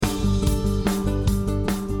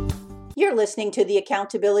You're listening to the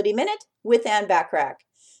Accountability Minute with Ann Bachrach.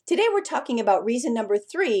 Today we're talking about reason number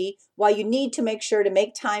 3 why you need to make sure to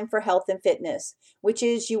make time for health and fitness, which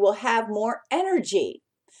is you will have more energy.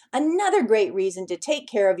 Another great reason to take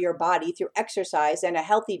care of your body through exercise and a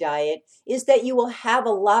healthy diet is that you will have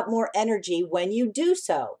a lot more energy when you do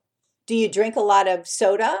so. Do you drink a lot of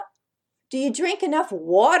soda? Do you drink enough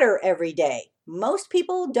water every day? Most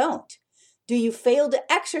people don't. Do you fail to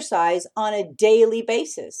exercise on a daily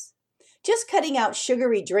basis? Just cutting out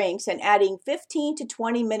sugary drinks and adding 15 to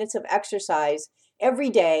 20 minutes of exercise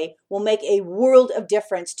every day will make a world of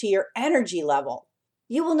difference to your energy level.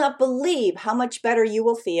 You will not believe how much better you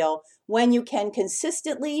will feel when you can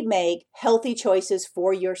consistently make healthy choices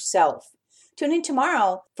for yourself. Tune in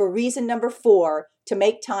tomorrow for reason number 4 to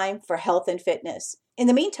make time for health and fitness. In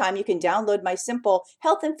the meantime, you can download my simple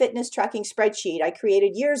health and fitness tracking spreadsheet I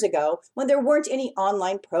created years ago when there weren't any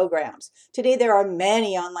online programs. Today, there are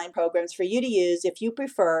many online programs for you to use if you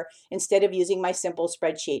prefer instead of using my simple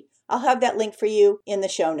spreadsheet. I'll have that link for you in the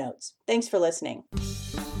show notes. Thanks for listening.